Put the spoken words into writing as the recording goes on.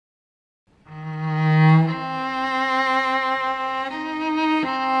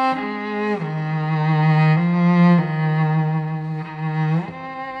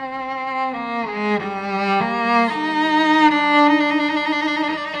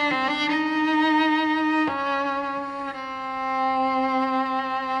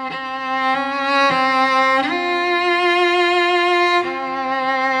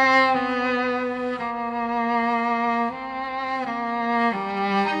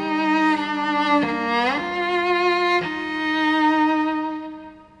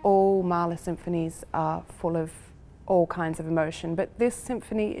Mahler symphonies are full of all kinds of emotion, but this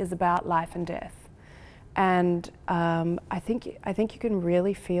symphony is about life and death. And I think you can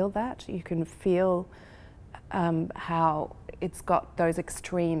really feel that. You can feel how it's got those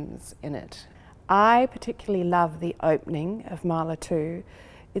extremes in it. I particularly love the opening of Mahler 2.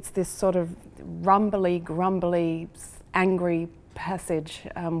 It's this sort of rumbly, grumbly, angry passage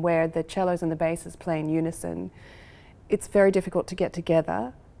where the cellos and the basses play in unison. It's very difficult to get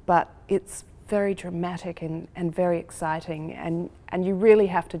together, but it's very dramatic and very exciting, and you really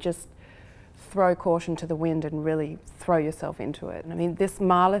have to just throw caution to the wind and really throw yourself into it. I mean, this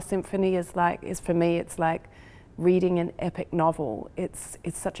Mahler symphony is for me, it's like reading an epic novel. It's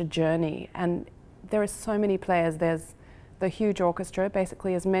such a journey, and there are so many players. There's the huge orchestra,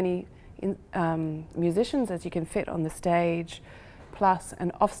 basically as many musicians as you can fit on the stage, plus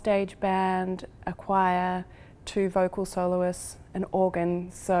an offstage band, a choir, 2 vocal soloists, an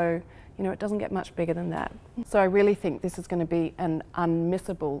organ. So, you know, it doesn't get much bigger than that. So I really think this is going to be an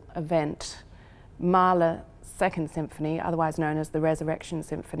unmissable event. Mahler Second Symphony, otherwise known as the Resurrection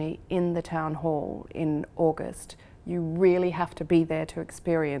Symphony, in the Town Hall in August. You really have to be there to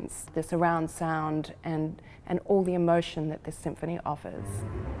experience the surround sound and all the emotion that this symphony offers.